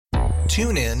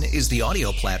TuneIn is the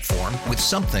audio platform with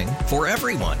something for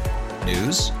everyone.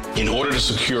 News. In order to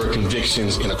secure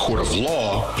convictions in a court of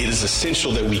law, it is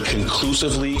essential that we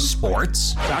conclusively.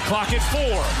 Sports. Got clock at 4.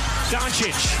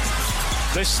 Doncic.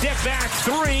 The step back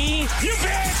 3. You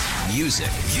bet. Music.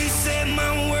 You set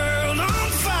my world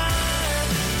on fire.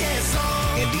 Yes,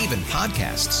 and even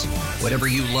podcasts. Whatever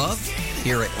you love,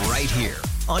 hear it right here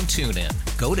on TuneIn.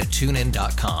 Go to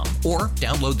TuneIn.com or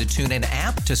download the TuneIn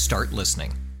app to start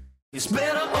listening. It's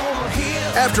better over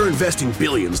here. After investing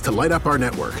billions to light up our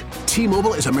network,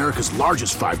 T-Mobile is America's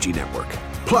largest 5G network.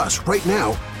 Plus, right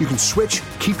now, you can switch,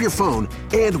 keep your phone,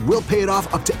 and we'll pay it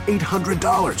off up to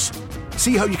 $800.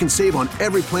 See how you can save on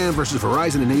every plan versus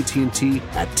Verizon and AT&T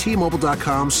at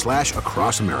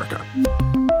T-Mobile.com/across America.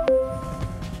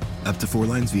 Up to 4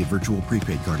 lines via virtual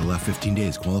prepaid card. Allow 15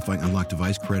 days. Qualifying unlocked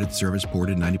device credit service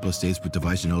ported 90+ states with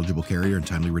device and eligible carrier and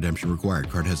timely redemption required.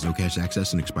 Card has no cash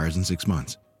access and expires in 6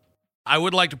 months. I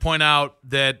would like to point out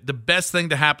that the best thing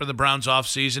to happen to the Browns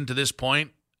offseason to this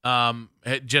point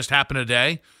it just happened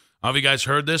today. Have you guys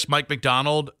heard this? Mike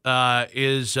Macdonald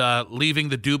is leaving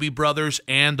the Doobie Brothers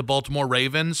and the Baltimore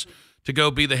Ravens to go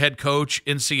be the head coach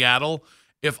in Seattle.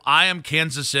 If I am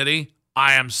Kansas City,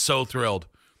 I am so thrilled.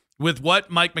 With what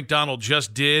Mike Macdonald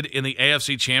just did in the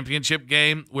AFC Championship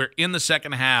game, where in the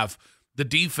second half, the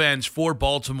defense for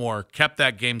Baltimore kept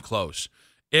that game close.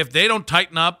 If they don't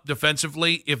tighten up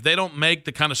defensively, if they don't make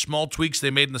the kind of small tweaks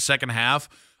they made in the second half,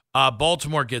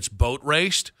 Baltimore gets boat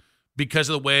raced because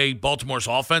of the way Baltimore's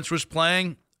offense was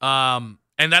playing. And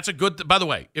that's a good, by the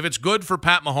way, if it's good for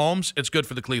Pat Mahomes, it's good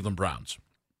for the Cleveland Browns.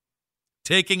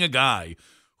 Taking a guy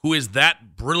who is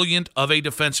that brilliant of a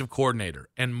defensive coordinator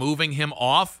and moving him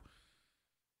off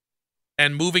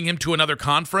and moving him to another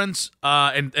conference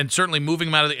and certainly moving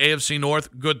him out of the AFC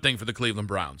North, good thing for the Cleveland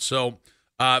Browns. So,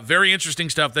 very interesting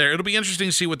stuff there. It'll be interesting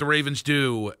to see what the Ravens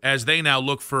do as they now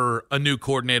look for a new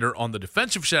coordinator on the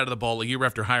defensive side of the ball a year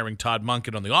after hiring Todd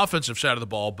Monken on the offensive side of the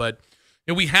ball. But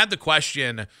we had the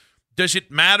question, does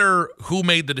it matter who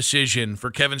made the decision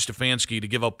for Kevin Stefanski to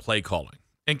give up play calling?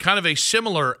 And kind of a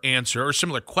similar answer or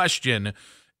similar question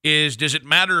is, does it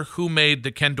matter who made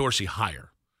the Ken Dorsey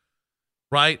hire?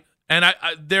 Right? And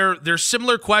they're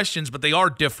similar questions, but they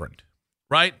are different.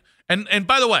 Right? And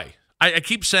by the way, I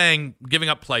keep saying giving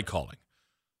up play calling.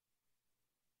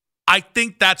 I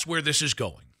think that's where this is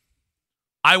going.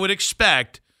 I would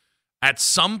expect at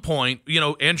some point,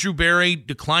 Andrew Berry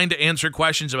declined to answer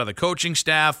questions about the coaching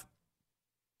staff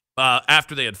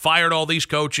after they had fired all these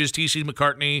coaches, T.C.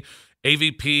 McCartney,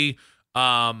 AVP.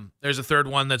 There's a third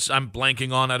one I'm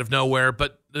blanking on out of nowhere.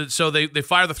 But so they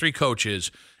fire the 3 coaches.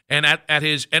 And at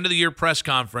his end of the year press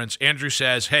conference, Andrew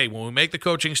says, hey, when we make the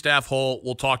coaching staff whole,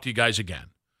 we'll talk to you guys again.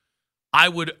 I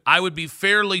would be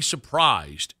fairly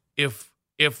surprised if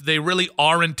they really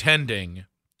are intending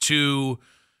to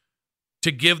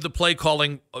give the play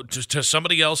calling to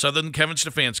somebody else other than Kevin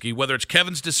Stefanski, whether it's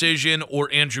Kevin's decision or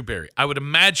Andrew Berry. I would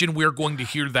imagine we're going to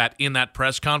hear that in that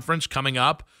press conference coming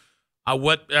up.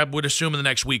 What I would assume in the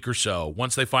next week or so,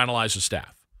 once they finalize the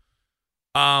staff.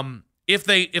 If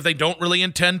they don't really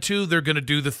intend to, they're going to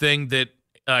do the thing that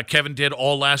Kevin did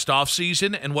all last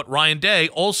offseason and what Ryan Day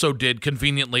also did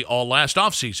conveniently all last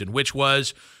offseason, which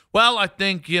was, well, I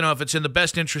think, if it's in the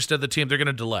best interest of the team, they're going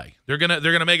to delay. They're going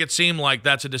to make it seem like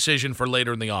that's a decision for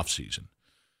later in the offseason.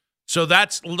 So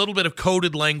that's a little bit of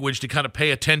coded language to kind of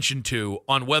pay attention to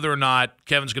on whether or not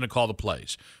Kevin's going to call the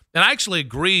plays. And I actually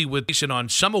agree with Jason on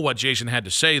some of what Jason had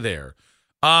to say there.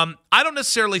 I don't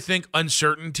necessarily think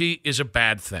uncertainty is a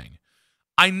bad thing.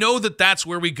 I know that that's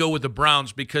where we go with the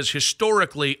Browns because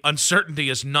historically, uncertainty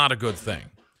is not a good thing.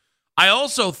 I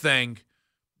also think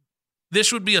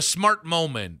this would be a smart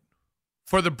moment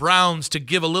for the Browns to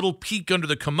give a little peek under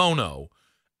the kimono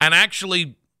and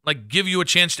actually give you a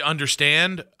chance to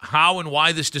understand how and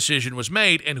why this decision was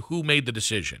made and who made the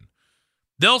decision.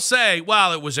 They'll say,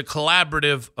 well, it was a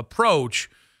collaborative approach.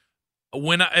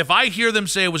 If I hear them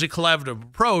say it was a collaborative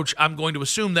approach, I'm going to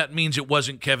assume that means it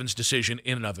wasn't Kevin's decision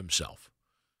in and of himself.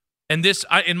 And this,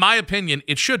 in my opinion,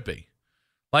 it should be.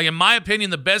 In my opinion,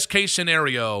 the best case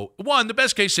scenario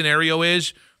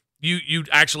is you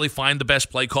actually find the best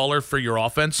play caller for your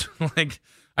offense.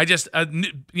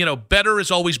 Better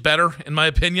is always better, in my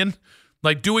opinion.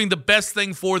 Doing the best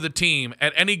thing for the team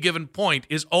at any given point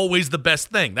is always the best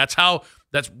thing. That's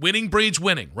winning breeds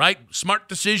winning, right? Smart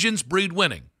decisions breed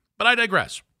winning. But I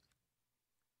digress.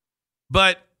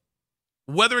 But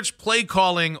whether it's play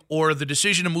calling or the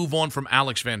decision to move on from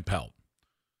Alex Van Pelt,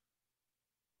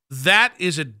 that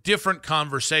is a different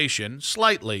conversation,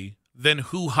 slightly, than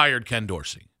who hired Ken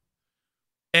Dorsey.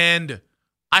 And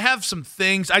I have some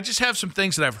things. I just have some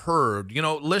things that I've heard,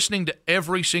 listening to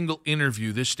every single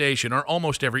interview this station, or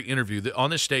almost every interview on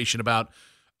this station about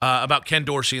Ken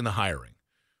Dorsey and the hiring.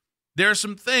 There are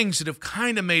some things that have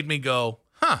kind of made me go,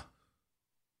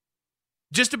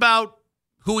 just about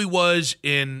who he was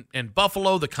in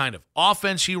Buffalo, the kind of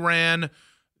offense he ran,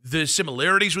 the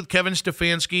similarities with Kevin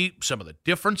Stefanski, some of the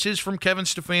differences from Kevin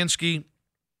Stefanski.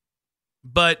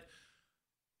 But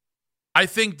I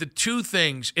think the two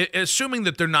things, assuming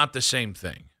that they're not the same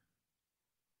thing,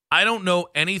 I don't know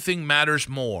anything matters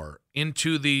more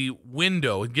into the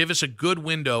window, and give us a good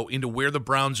window into where the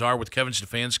Browns are with Kevin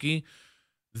Stefanski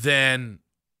than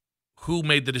who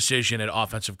made the decision at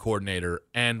offensive coordinator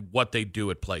and what they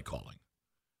do at play calling.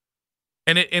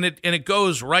 And it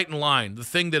goes right in line. The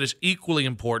thing that is equally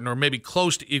important, or maybe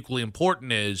close to equally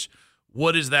important, is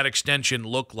what does that extension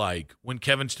look like when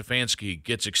Kevin Stefanski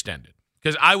gets extended?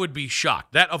 Because I would be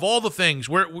shocked. That of all the things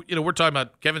we're talking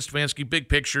about, Kevin Stefanski, big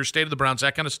picture, state of the Browns,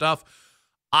 that kind of stuff,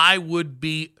 I would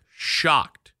be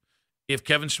shocked if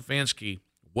Kevin Stefanski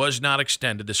was not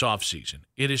extended this offseason.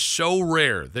 It is so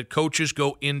rare that coaches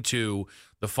go into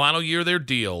the final year of their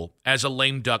deal as a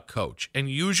lame duck coach. And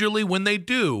usually when they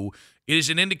do, it is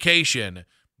an indication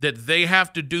that they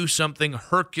have to do something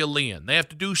Herculean. They have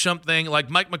to do something like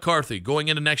Mike McCarthy going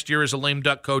into next year as a lame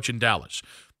duck coach in Dallas.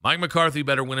 Mike McCarthy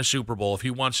better win a Super Bowl if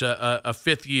he wants a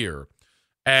fifth year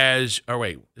a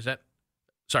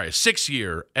 6th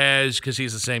year because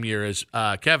he's the same year as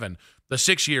Kevin, the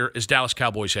 6th year as Dallas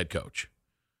Cowboys head coach.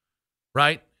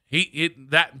 Right?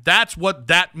 That's what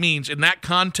that means. In that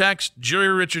context,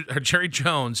 Jerry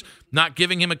Jones not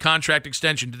giving him a contract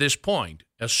extension to this point,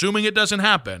 assuming it doesn't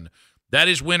happen, that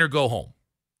is win or go home.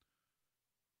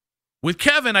 With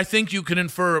Kevin, I think you can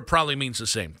infer it probably means the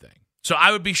same thing. So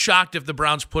I would be shocked if the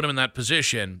Browns put him in that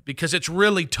position because it's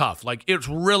really tough. Like, it's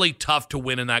really tough to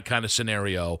win in that kind of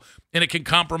scenario, and it can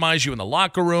compromise you in the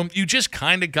locker room. You just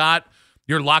kind of got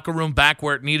your locker room back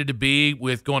where it needed to be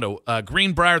with going to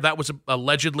Greenbrier. That was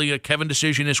allegedly a Kevin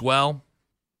decision as well.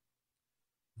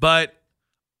 But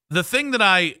the thing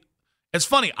that it's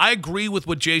funny, I agree with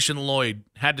what Jason Lloyd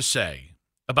had to say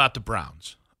about the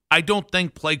Browns. I don't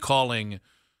think play calling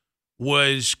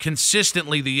was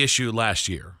consistently the issue last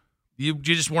year. You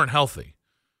just weren't healthy.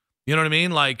 You know what I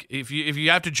mean? Like, if you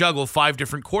have to juggle 5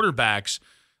 different quarterbacks,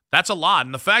 that's a lot.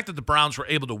 And the fact that the Browns were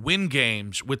able to win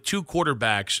games with 2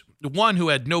 quarterbacks, one who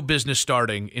had no business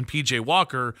starting in P.J.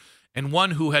 Walker and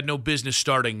one who had no business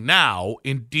starting now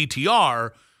in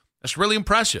DTR, that's really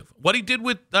impressive. What he did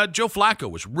with Joe Flacco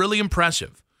was really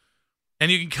impressive.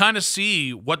 And you can kind of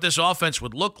see what this offense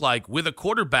would look like with a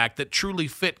quarterback that truly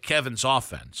fit Kevin's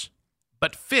offense.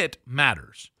 But fit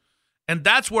matters. And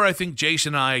that's where I think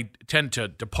Jason and I tend to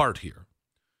depart here.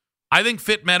 I think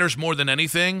fit matters more than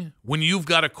anything when you've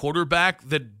got a quarterback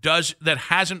that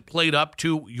hasn't played up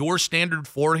to your standard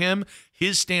for him,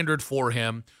 his standard for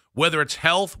him, whether it's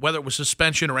health, whether it was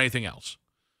suspension or anything else.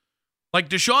 Like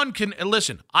Deshaun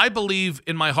listen, I believe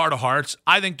in my heart of hearts,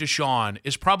 I think Deshaun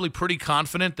is probably pretty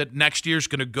confident that next year's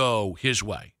going to go his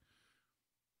way.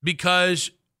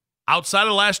 Because outside of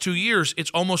the last 2 years,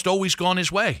 it's almost always gone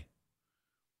his way.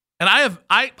 And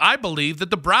I believe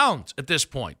that the Browns at this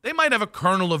point, they might have a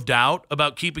kernel of doubt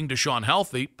about keeping Deshaun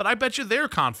healthy, but I bet you they're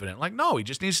confident. Like, no, he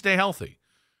just needs to stay healthy.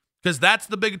 Because that's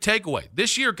the big takeaway.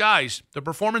 This year, guys, the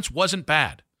performance wasn't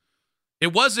bad.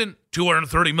 It wasn't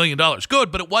 $230 million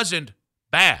good, but it wasn't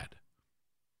bad.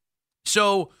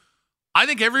 So I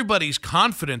think everybody's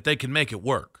confident they can make it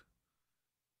work.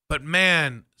 But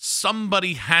man,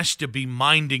 somebody has to be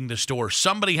minding the store.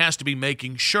 Somebody has to be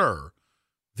making sure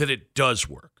that it does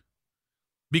work.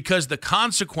 Because the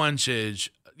consequences,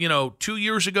 2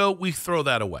 years ago, we throw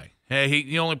that away. Hey,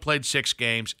 he only played 6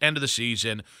 games, end of the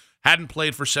season, hadn't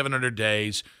played for 700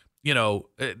 days.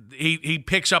 He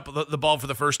picks up the ball for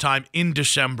the first time in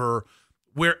December,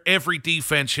 where every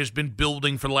defense has been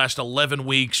building for the last 11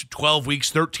 weeks, 12 weeks,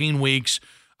 13 weeks.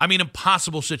 I mean,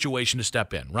 impossible situation to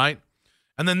step in, right?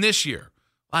 And then this year,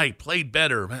 he played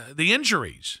better. The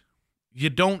injuries. You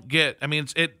don't get,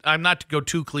 I'm not to go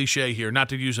too cliche here, not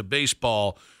to use a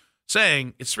baseball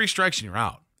saying it's 3 strikes and you're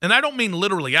out. And I don't mean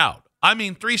literally out. I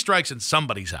mean 3 strikes and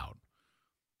somebody's out.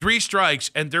 3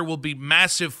 strikes and there will be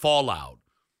massive fallout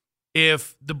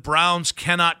if the Browns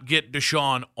cannot get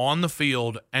Deshaun on the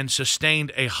field and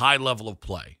sustained a high level of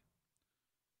play.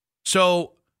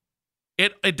 So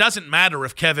it doesn't matter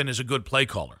if Kevin is a good play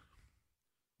caller.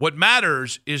 What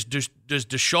matters is does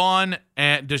Deshaun's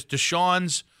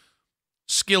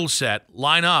skill set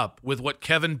line up with what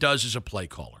Kevin does as a play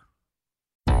caller.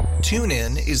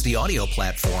 TuneIn is the audio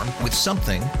platform with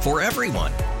something for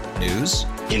everyone. News.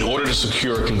 In order to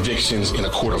secure convictions in a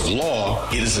court of law,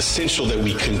 it is essential that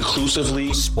we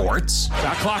conclusively. Sports.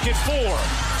 Shot clock at 4.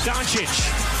 Doncic.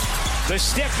 The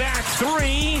step back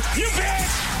 3. You bet.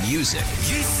 Music.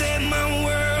 You set my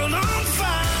world on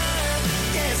fire.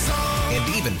 Yes,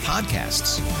 And even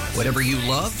podcasts. Whatever you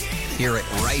love, hear it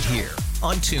right here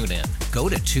on TuneIn. Go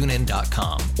to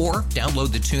TuneIn.com or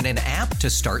download the TuneIn app to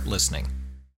start listening.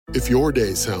 If your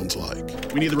day sounds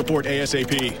like we need the report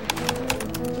ASAP,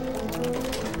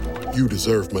 you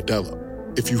deserve Modelo.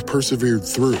 If you've persevered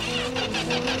through,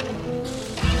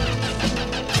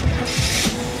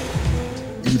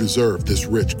 you deserve this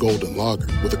rich golden lager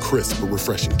with a crisp but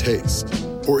refreshing taste.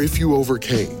 Or if you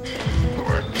overcame, 2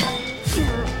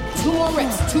 more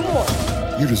reps, 2 more.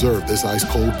 You deserve this ice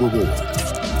cold reward.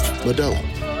 Modelo,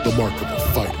 the Markable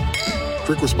Fighter.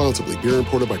 Drink responsibly. Beer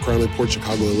imported by Crown Imports,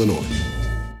 Chicago, Illinois.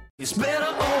 it's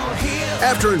better over here.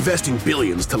 After investing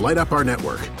billions to light up our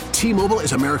network, T-Mobile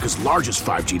is America's largest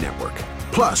 5G network.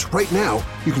 Plus, right now,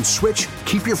 you can switch,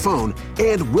 keep your phone,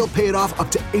 and we'll pay it off up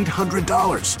to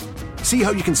 $800. See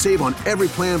how you can save on every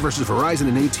plan versus Verizon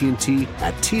and AT&T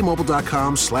at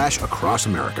T-Mobile.com/across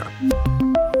America.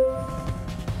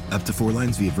 Up to 4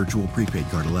 lines via virtual prepaid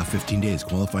card. Allow 15 days.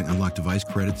 Qualifying unlocked device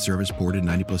credit service ported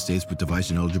 90-plus days with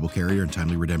device and eligible carrier and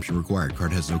timely redemption required.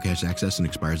 Card has no cash access and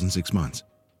expires in 6 months.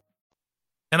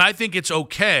 And I think it's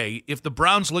okay if the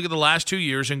Browns look at the last 2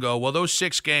 years and go, well, those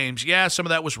 6 games, yeah, some of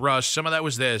that was rust, some of that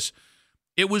was this.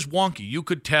 It was wonky. You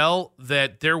could tell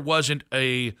that there wasn't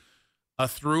a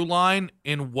through line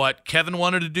in what Kevin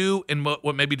wanted to do and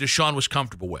what maybe Deshaun was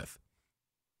comfortable with.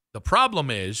 The problem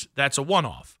is that's a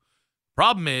one-off.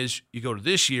 Problem is you go to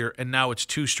this year and now it's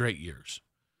 2 straight years.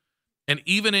 And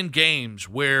even in games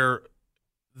where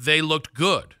they looked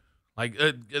good, like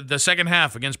the second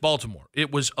half against Baltimore,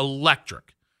 it was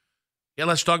electric. Yeah,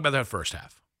 let's talk about that first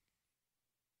half.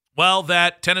 Well,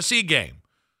 that Tennessee game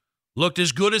looked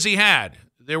as good as he had.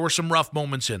 There were some rough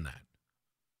moments in that.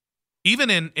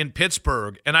 Even in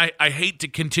Pittsburgh, and I hate to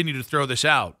continue to throw this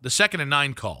out, the 2nd and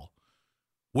 9 call,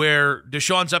 where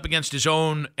Deshaun's up against his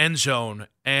own end zone,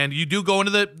 and you do go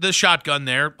into the shotgun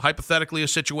there, hypothetically a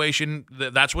situation,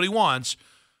 that's what he wants,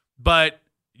 but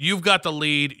you've got the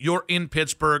lead, you're in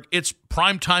Pittsburgh, it's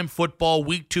primetime football,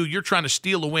 week 2, you're trying to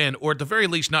steal a win, or at the very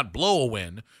least not blow a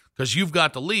win, because you've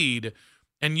got the lead,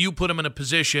 and you put them in a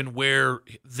position where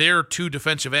their 2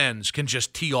 defensive ends can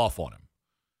just tee off on him.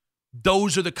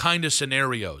 Those are the kind of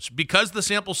scenarios. Because the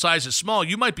sample size is small,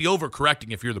 you might be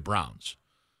overcorrecting if you're the Browns.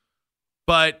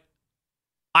 But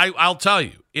I'll tell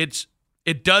you, it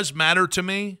does matter to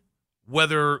me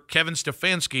whether Kevin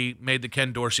Stefanski made the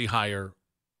Ken Dorsey hire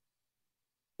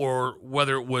or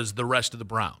whether it was the rest of the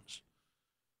Browns.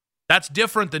 That's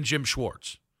different than Jim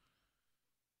Schwartz.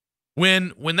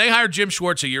 When they hired Jim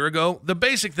Schwartz a year ago, the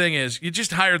basic thing is you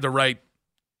just hired the right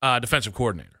defensive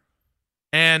coordinator.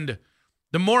 And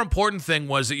the more important thing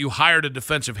was that you hired a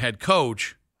defensive head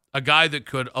coach, a guy that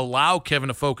could allow Kevin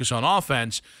to focus on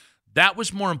offense. That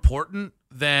was more important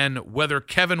than whether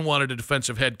Kevin wanted a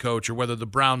defensive head coach or whether the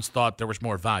Browns thought there was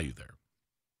more value there.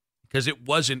 Because it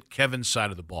wasn't Kevin's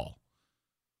side of the ball.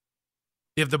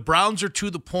 If the Browns are to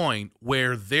the point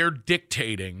where they're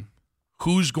dictating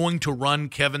who's going to run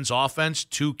Kevin's offense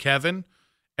to Kevin,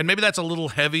 and maybe that's a little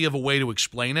heavy of a way to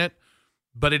explain it,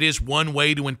 but it is one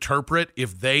way to interpret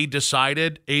if they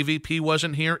decided AVP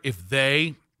wasn't here, if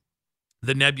they,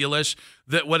 the nebulous,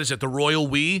 the royal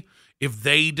we, if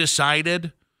they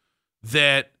decided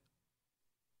that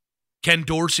Ken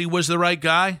Dorsey was the right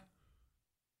guy,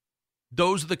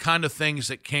 those are the kind of things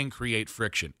that can create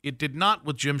friction. It did not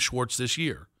with Jim Schwartz this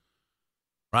year,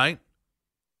 right?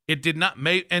 It did not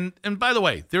make, and by the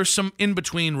way, there's some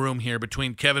in-between room here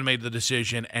between Kevin made the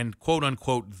decision and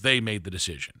quote-unquote they made the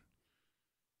decision.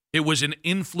 It was an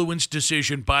influenced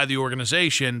decision by the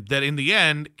organization that in the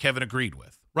end, Kevin agreed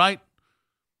with, right?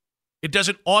 It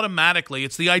doesn't automatically,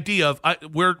 it's the idea of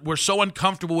we're so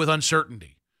uncomfortable with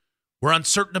uncertainty. We're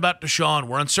uncertain about Deshaun.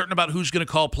 We're uncertain about who's going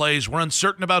to call plays. We're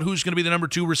uncertain about who's going to be the number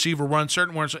 2 receiver. We're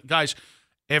uncertain. Guys,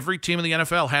 every team in the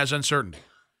NFL has uncertainty.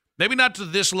 Maybe not to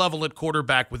this level at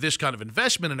quarterback with this kind of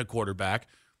investment in a quarterback.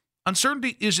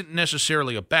 Uncertainty isn't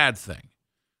necessarily a bad thing.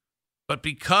 But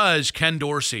because Ken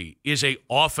Dorsey is an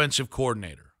offensive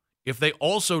coordinator, if they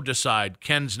also decide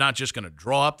Ken's not just going to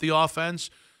draw up the offense,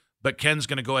 but Ken's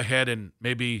going to go ahead and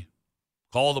maybe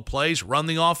call the plays, run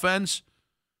the offense,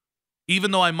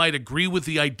 even though I might agree with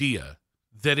the idea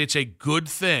that it's a good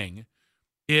thing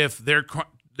if they're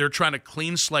trying to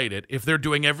clean slate it, if they're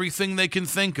doing everything they can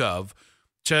think of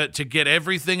to get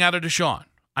everything out of Deshaun.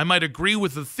 I might agree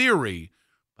with the theory,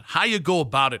 but how you go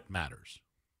about it matters.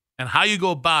 And how you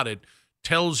go about it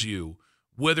tells you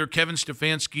whether Kevin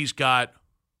Stefanski's got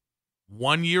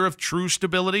 1 year of true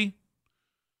stability,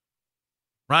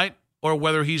 right? Or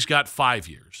whether he's got 5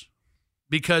 years.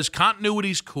 Because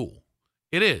continuity's cool.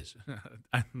 It is.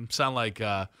 I sound like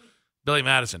Billy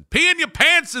Madison. Pee in your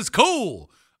pants is cool.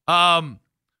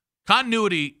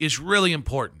 Continuity is really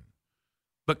important.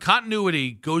 But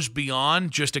continuity goes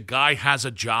beyond just a guy has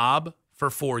a job for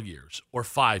 4 years or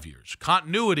 5 years.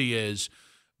 Continuity is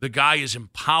the guy is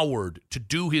empowered to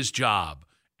do his job,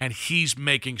 and he's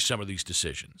making some of these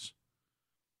decisions.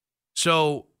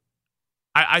 So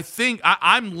I think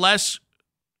I'm less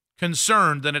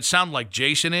concerned than it sounded like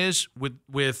Jason is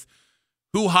with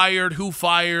who hired, who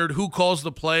fired, who calls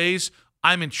the plays.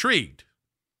 I'm intrigued.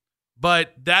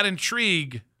 But that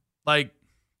intrigue, like,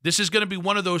 this is going to be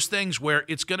one of those things where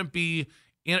it's going to be,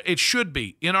 it should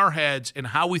be in our heads and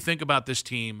how we think about this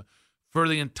team for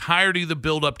the entirety of the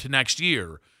build-up to next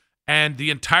year and the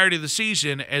entirety of the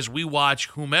season as we watch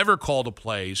whomever call the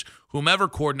plays, whomever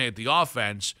coordinate the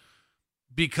offense,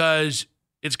 because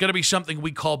it's going to be something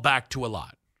we call back to a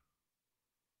lot.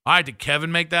 All right, did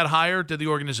Kevin make that hire? Did the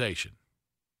organization?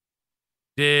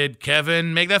 Did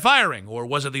Kevin make that firing, or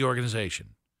was it the organization?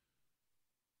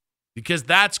 Because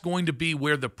that's going to be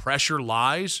where the pressure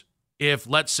lies if,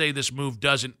 let's say, this move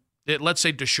let's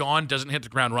say Deshaun doesn't hit the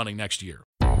ground running next year.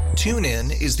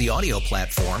 TuneIn is the audio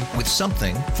platform with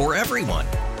something for everyone.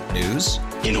 News.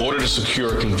 In order to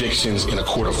secure convictions in a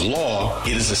court of law,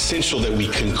 it is essential that we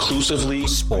conclusively.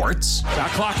 Sports. Shot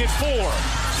clock at 4.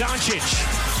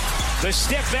 Doncic. The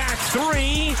step back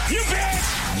 3. You bet.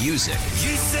 Music.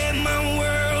 You set my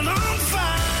world on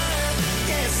fire.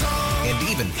 Yes, and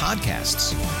even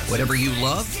podcasts. Whatever you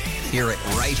love, hear it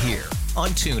right here on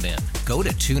TuneIn. Go to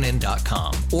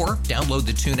TuneIn.com or download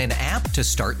the TuneIn app to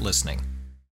start listening.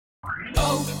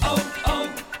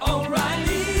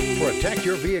 O'Reilly. Protect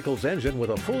your vehicle's engine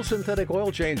with a full synthetic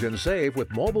oil change and save with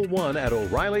Mobile One at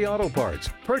O'Reilly Auto Parts.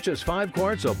 Purchase 5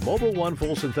 quarts of Mobile One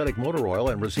full synthetic motor oil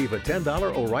and receive a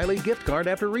 $10 O'Reilly gift card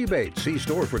after rebate. See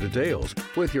store for details.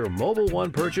 With your Mobile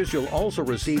One purchase, you'll also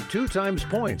receive 2 times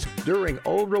points during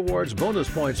O Rewards Bonus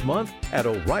Points Month at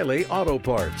O'Reilly Auto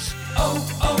Parts.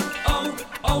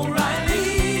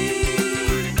 O'Reilly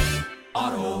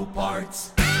Auto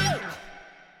Parts.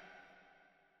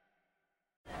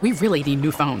 We really need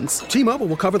new phones. T-Mobile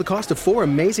will cover the cost of 4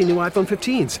 amazing new iPhone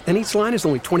 15s, and each line is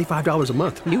only $25 a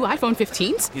month. New iPhone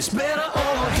 15s? It's better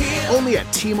over here. Only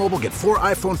at T-Mobile, get 4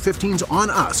 iPhone 15s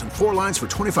on us and 4 lines for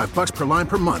 $25 per line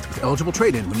per month with eligible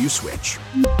trade-in when you switch.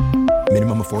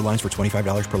 Minimum of 4 lines for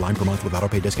 $25 per line per month with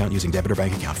autopay discount using debit or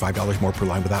bank account. $5 more per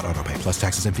line without autopay, plus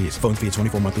taxes and fees. Phone fee at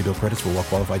 24 monthly bill credits for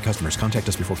well-qualified customers. Contact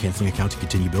us before canceling account to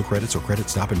continue bill credits or credit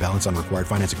stop and balance on required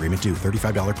finance agreement due.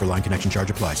 $35 per line connection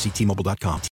charge applies. See T-Mobile.com.